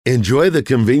Enjoy the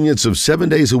convenience of 7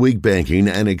 days a week banking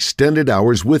and extended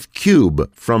hours with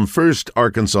Cube from First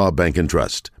Arkansas Bank and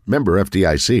Trust. Member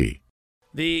FDIC.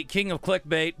 The king of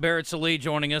clickbait, Barrett Sallee,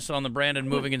 joining us on the Brandon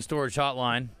Moving and Storage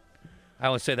Hotline. I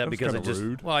only say that because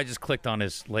I just clicked on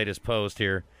his latest post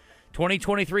here.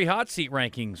 2023 hot seat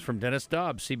rankings from Dennis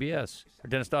Dodd,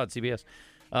 CBS.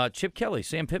 Chip Kelly,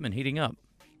 Sam Pittman heating up.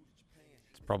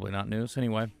 It's probably not news.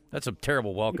 Anyway, that's a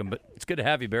terrible welcome, but it's good to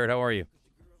have you, Barrett. How are you?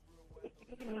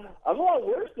 I'm a lot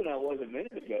worse than I was a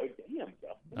minute ago. Damn.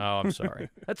 Oh, I'm sorry.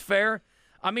 That's fair.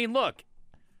 I mean, look,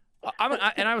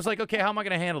 I was like, okay, how am I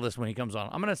going to handle this when he comes on?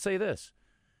 I'm going to say this.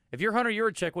 If you're Hunter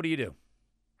Yurachek, what do you do?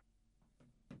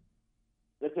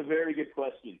 That's a very good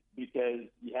question because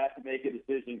you have to make a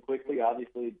decision quickly.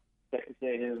 Obviously, Texas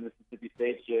A&M and Mississippi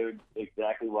State showed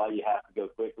exactly why you have to go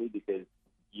quickly because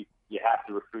you have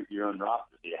to recruit your own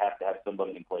roster. So you have to have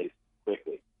somebody in place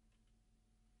quickly.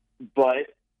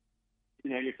 But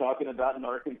you're talking about an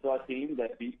Arkansas team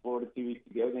that beat Florida 2 weeks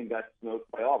ago, then got smoked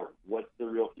by Auburn. What's the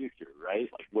real future, right?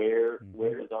 Like, where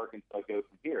does Arkansas go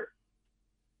from here?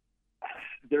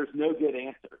 There's no good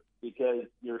answer because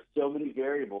there's so many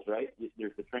variables, right?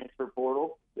 There's the transfer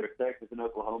portal. There's Texas and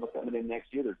Oklahoma coming in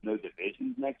next year. There's no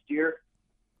divisions next year.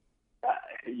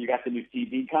 You got the new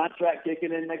TV contract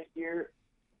kicking in next year.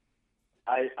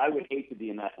 I would hate to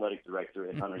be an athletic director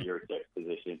in Hunter Yurachek's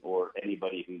position or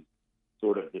anybody who's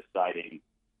sort of deciding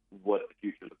what the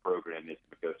future of the program is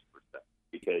from a coaching perspective.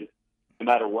 Because no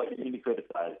matter what, you're going to be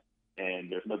criticized,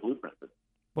 and there's no blueprint for it.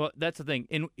 Well, that's the thing.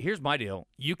 And here's my deal.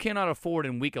 You cannot afford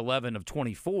in week 11 of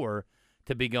 24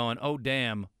 to be going, oh,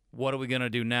 damn, what are we going to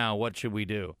do now? What should we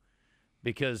do?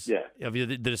 Because of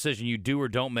the decision you do or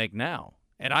don't make now.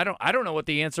 And I don't know what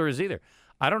the answer is either.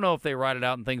 I don't know if they ride it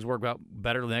out and things work out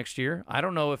better next year. I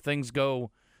don't know if things go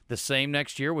the same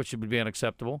next year, which would be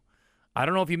unacceptable. I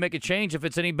don't know if you make a change if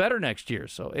it's any better next year.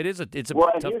 So it's a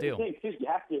tough deal. The thing,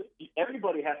 too,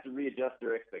 everybody has to readjust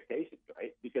their expectations,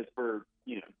 right? Because for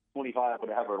 25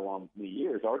 whatever long many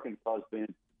years, Arkansas has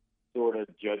been sort of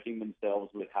judging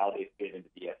themselves with how they fit into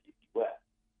the SEC West,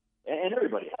 and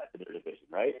everybody has in their division,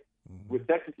 right? Mm-hmm. With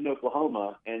Texas and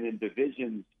Oklahoma, and then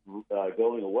divisions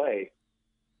going away,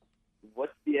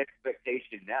 what's the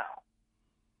expectation now?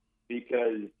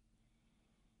 Because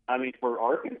for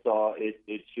Arkansas,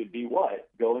 it should be what?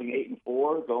 Going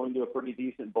 8-4, going to a pretty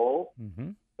decent bowl? Mm-hmm.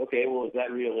 Okay, well, is that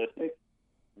realistic?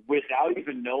 Without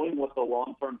even knowing what the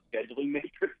long-term scheduling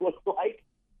matrix looks like,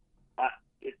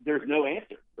 there's no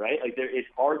answer, right? Like, it's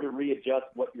hard to readjust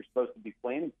what you're supposed to be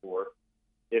planning for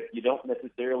if you don't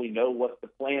necessarily know what the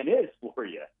plan is for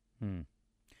you.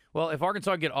 Well, if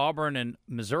Arkansas get Auburn and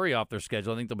Missouri off their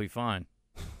schedule, I think they'll be fine.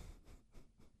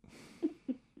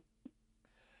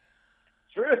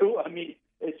 True.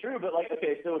 It's true, but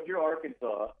so if you're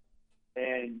Arkansas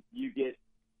and you get,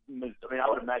 I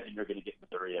would imagine you're going to get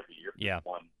Missouri every year. Yeah.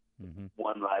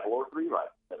 One rival or three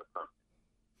rivals that are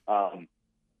permanent.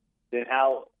 Then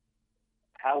how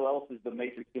else is the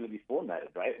matrix going to be formatted,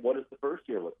 right? What does the first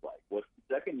year look like? What's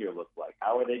the second year look like?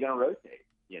 How are they going to rotate?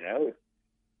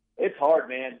 It's hard,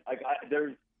 man.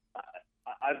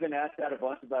 I've been asked that a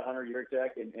bunch about Hunter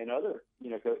Yurachek and other,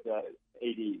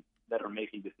 ADs that are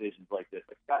making decisions like this.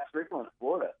 Like Scott Strickland in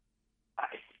Florida.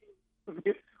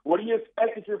 What do you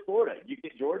expect if you're Florida? You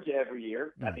get Georgia every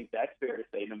year. I think that's fair to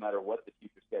say no matter what the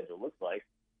future schedule looks like.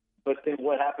 But then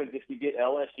what happens if you get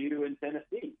LSU and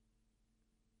Tennessee?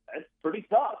 That's pretty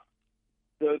tough.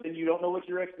 So then you don't know what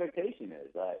your expectation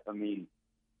is. I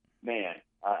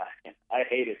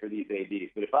hate it for these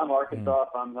ADs. But if I'm Arkansas,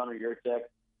 if I'm Hunter Yurachek,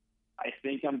 I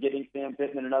think I'm getting Sam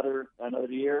Pittman another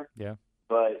year. Yeah.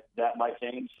 But that might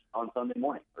change on Sunday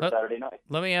morning or Saturday night.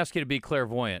 Let me ask you to be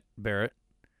clairvoyant, Barrett.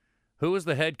 Who was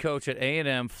the head coach at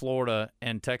A&M, Florida,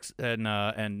 and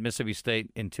and Mississippi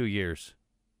State in 2 years?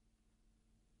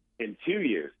 In 2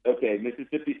 years, okay.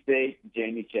 Mississippi State,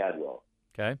 Jamie Chadwell.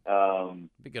 Okay,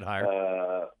 be a good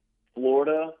hire.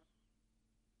 Florida.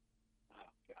 Oh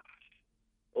gosh.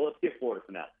 Well, let's get Florida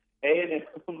for now.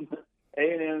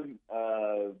 A&M,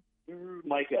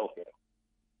 Mike Elko.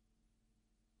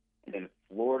 And then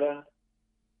Florida,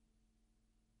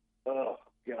 oh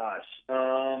gosh,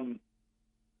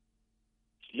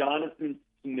 Jonathan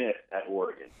Smith at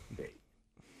Oregon State.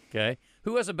 Okay.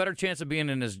 Who has a better chance of being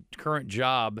in his current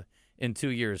job in 2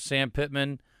 years, Sam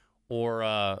Pittman or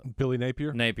Billy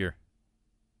Napier?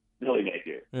 Billy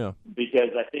Napier. Yeah.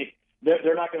 Because I think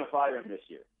they're not going to fire him this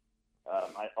year.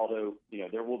 Although,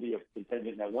 there will be a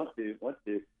contingent that wants to,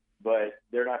 but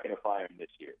they're not going to fire him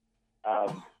this year.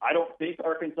 I don't think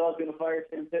Arkansas is going to fire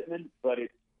Sam Pittman, but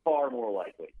it's far more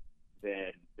likely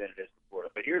than it is for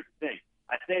Florida. But here's the thing.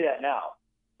 I say that now.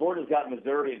 Florida's got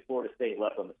Missouri and Florida State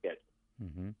left on the schedule.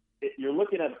 Mm-hmm. You're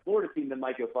looking at a Florida team that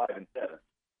might go 5-7.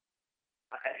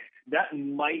 That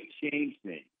might change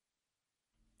things.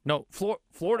 No,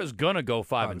 Florida's gonna go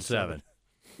 5-7.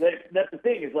 That's the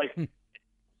thing. Is like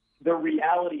the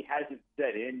reality hasn't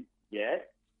set in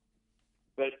yet,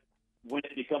 but when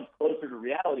it becomes closer to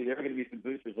reality, there are going to be some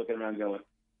boosters looking around going,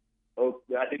 "Oh,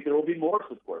 I think there will be more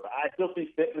support." But I still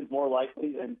think Pittman's more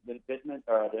likely than Pittman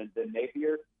or than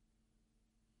Napier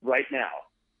right now.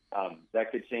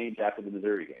 That could change after the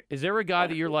Missouri game. Is there a guy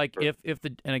that you're like,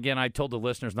 and again, I told the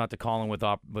listeners not to call in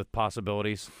with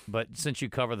possibilities, but since you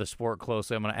cover the sport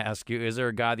closely, I'm going to ask you: is there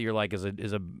a guy that you're like is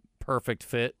a perfect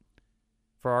fit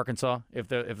for Arkansas if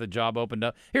the job opened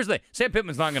up? Here's the thing: Sam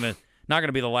Pittman's not going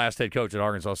to be the last head coach at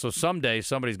Arkansas. So someday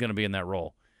somebody's going to be in that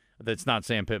role. That's not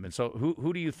Sam Pittman. So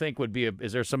who do you think would be?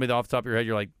 Is there somebody off the top of your head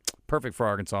you're like perfect for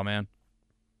Arkansas, man?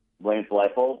 Lance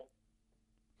Leipold.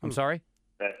 I'm sorry.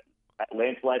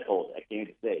 Lance Leipold at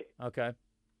Kansas State. Okay.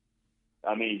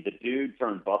 I mean, the dude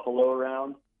turned Buffalo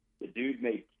around. The dude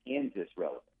made Kansas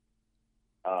relevant.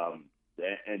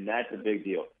 And that's a big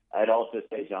deal. I'd also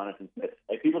say Jonathan Smith.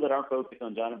 Like, people that aren't focused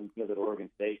on Jonathan Smith at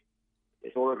Oregon State,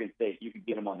 it's Oregon State. You could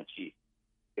get him on the cheap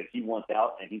because he wants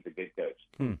out and he's a good coach.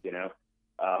 You know.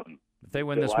 If they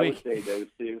win this week, I would say those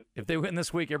two. If they win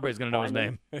this week, everybody's going to know his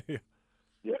name.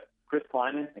 Yeah, Chris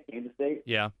Kleiman at Kansas State.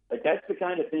 Yeah. Like, that's the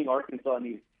kind of thing Arkansas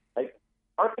needs. Like,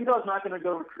 Arkansas is not going to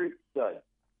go recruit studs,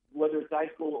 whether it's high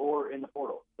school or in the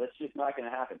portal. That's just not going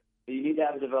to happen. So you need to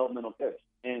have a developmental coach.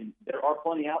 And there are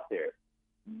plenty out there.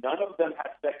 None of them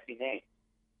have sexy names.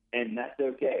 And that's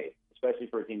okay, especially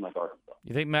for a team like Arkansas.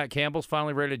 You think Matt Campbell's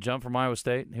finally ready to jump from Iowa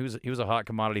State? He was a hot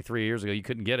commodity 3 years ago. You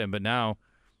couldn't get him, but now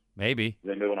maybe.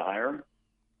 Does anybody want to hire him?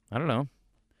 I don't know.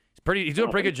 He's doing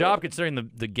a pretty good job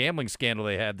considering the gambling scandal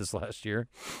they had this last year.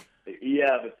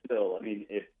 Yeah, but still, I mean,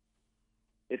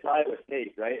 it's Iowa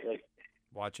State, right? Like,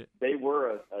 watch it. They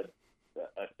were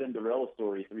a Cinderella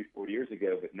story 3-4 years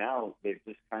ago, but now they've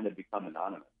just kind of become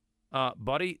anonymous.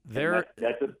 Buddy, they're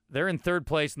in third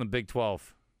place in the Big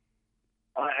 12.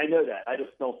 I know that. I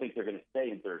just don't think they're going to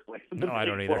stay in third place. No, I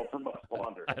don't either. For much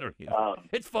longer. I don't either.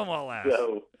 It's fun while it lasts.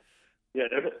 So, yeah,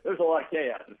 there's a lot of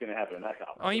chaos that's going to happen in that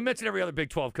conference. Oh, you mentioned every other Big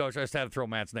 12 coach. I just had to throw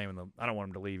Matt's name in them. I don't want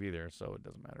him to leave either, so it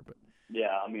doesn't matter. But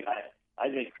yeah, I mean, I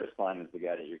think Chris Kleiman's the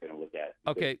guy that you're going to look at.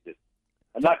 Okay.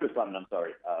 Not Chris Kleiman, I'm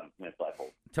sorry. Lance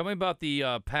Leipold. Tell me about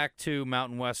the Pac-2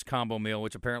 Mountain West combo meal,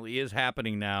 which apparently is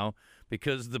happening now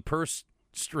because the purse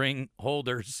string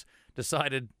holders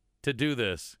decided to do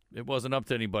this. It wasn't up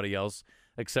to anybody else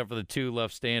except for the two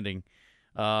left standing.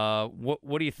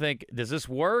 What do you think? Does this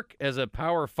work as a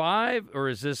Power 5, or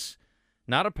is this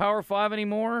not a Power 5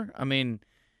 anymore? I mean,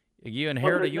 you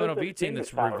inherit a UNLV team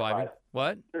that's reviving.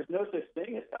 What? There's no such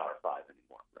thing as Power 5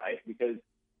 anymore, right? Because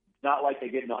it's not like they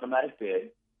get an automatic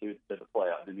bid to the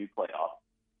playoff, the new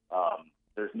playoff.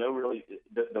 There's no really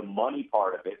the money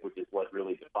part of it, which is what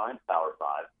really defines Power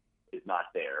 5, is not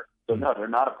there. So no, they're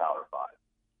not a Power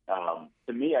 5.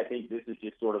 To me, I think this is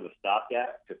just sort of a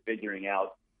stopgap to figuring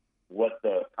out what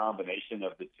the combination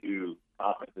of the two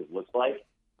conferences looks like.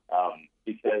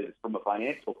 Because from a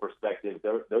financial perspective,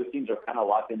 those teams are kind of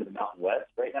locked into the Mountain West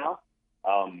right now.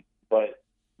 But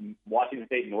Washington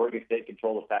State and Oregon State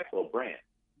control the Pac-12 brand.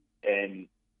 And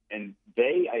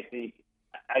they, I think,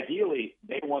 ideally,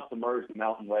 they want to merge the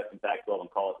Mountain West and Pac-12 and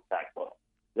call it the Pac-12.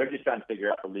 They're just trying to figure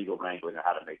out the legal wrangling of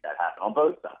how to make that happen on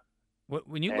both sides.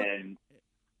 When you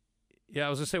I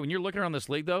was going to say, when you're looking around this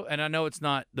league, though, and I know it's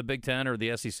not the Big Ten or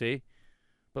the SEC,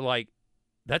 but, like,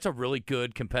 that's a really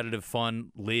good, competitive,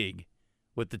 fun league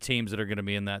with the teams that are going to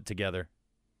be in that together.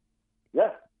 Yeah.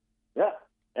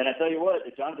 And I tell you what,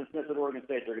 if Jonathan Smith at Oregon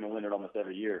State, they're going to win it almost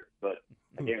every year. But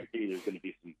I guarantee you there's going to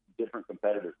be some different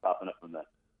competitors popping up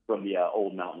from the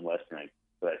old Mountain West ranks.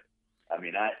 But, I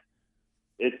mean, I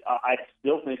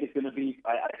still think it's going to be –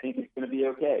 I think it's going to be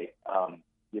okay.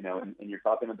 And you're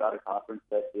talking about a conference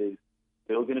that is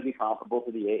still going to be comparable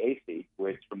to the AAC,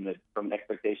 which from an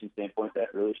expectation standpoint,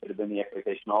 that really should have been the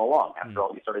expectation all along. After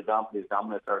all, you started his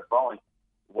dominance started falling.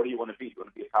 What do you want to be? Do you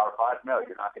want to be a Power 5? No,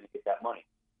 you're not going to get that money.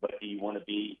 But do you want to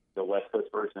be the West Coast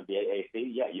version of the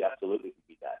AAC? Yeah, you absolutely can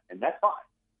be that, and that's fine.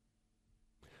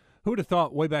 Who would have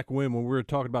thought way back when we were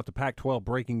talking about the Pac-12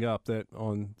 breaking up that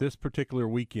on this particular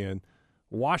weekend,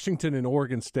 Washington and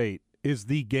Oregon State is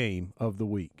the game of the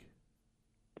week?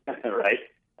 Right.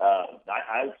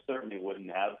 I certainly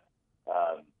wouldn't have.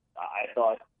 I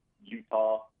thought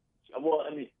Utah. Well,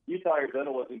 I mean, Utah,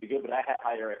 Arizona wasn't good, but I had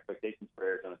higher expectations for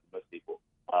Arizona than most people.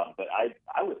 But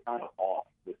I was kind of off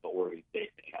with the Oregon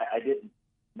State thing. I didn't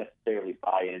necessarily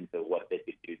buy into what they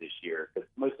could do this year,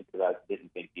 mostly because I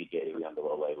didn't think DJ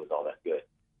Uiagalelei was all that good.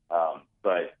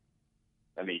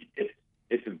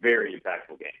 it's a very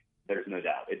impactful game. There's no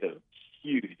doubt. It's a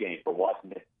huge game for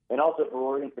Washington and also for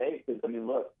Oregon State because, I mean,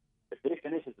 look, if they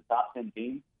finish as the top 10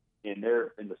 team in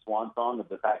the swan song of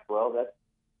the Pac-12, that's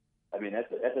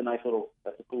a nice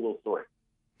that's a cool little story.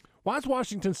 Why is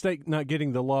Washington State not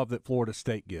getting the love that Florida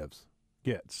State gets?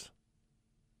 You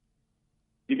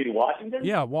mean Washington?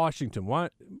 Yeah, Washington. Why?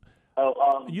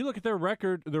 You look at their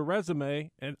record, their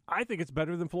resume, and I think it's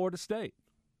better than Florida State.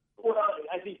 Well,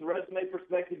 I think the resume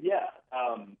perspective, yeah.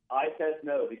 Eye test,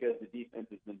 no, because the defense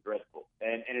has been dreadful.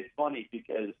 And it's funny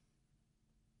because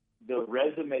the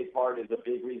resume part is a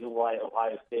big reason why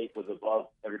Ohio State was above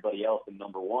everybody else in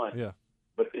number one. Yeah.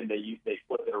 But then they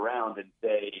flip it around and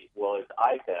say, well, it's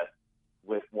eye test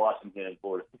with Washington and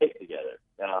Florida State together.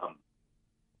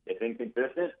 It's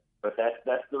inconsistent, but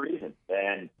that's the reason.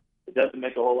 And it doesn't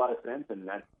make a whole lot of sense, and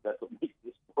that's what makes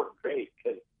this sport great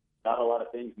because not a lot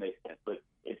of things make sense. But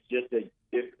it's just the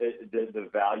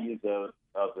values of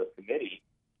the committee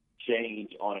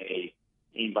change on a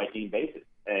team-by-team basis,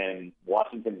 and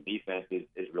Washington's defense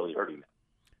is really hurting them.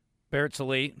 Barrett,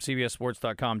 Sallee,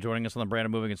 CBSSports.com, joining us on the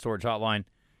Brandon Moving and Storage Hotline.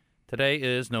 Today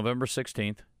is November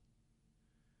 16th.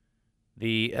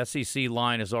 The SEC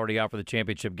line is already out for the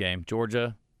championship game.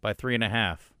 Georgia by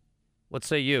 3.5. What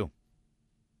say you?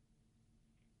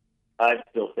 I'd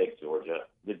still take Georgia.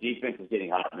 The defense is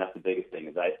getting hot, and that's the biggest thing.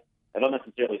 Is I don't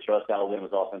necessarily trust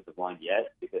Alabama's offensive line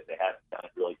yet because they haven't done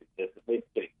it really consistently. It's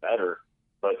getting better,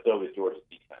 but so is Georgia's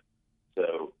defense.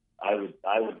 So I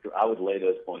would lay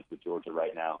those points with Georgia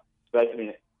right now. But I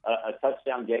mean, a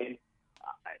touchdown game,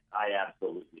 I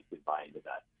absolutely could buy into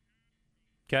that.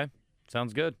 Okay,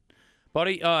 sounds good,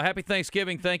 buddy. Happy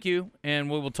Thanksgiving, thank you, and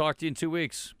we will talk to you in 2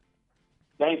 weeks.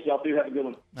 Thanks, y'all. Do have a good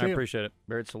one. I appreciate it,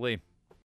 Barrett, Sallee.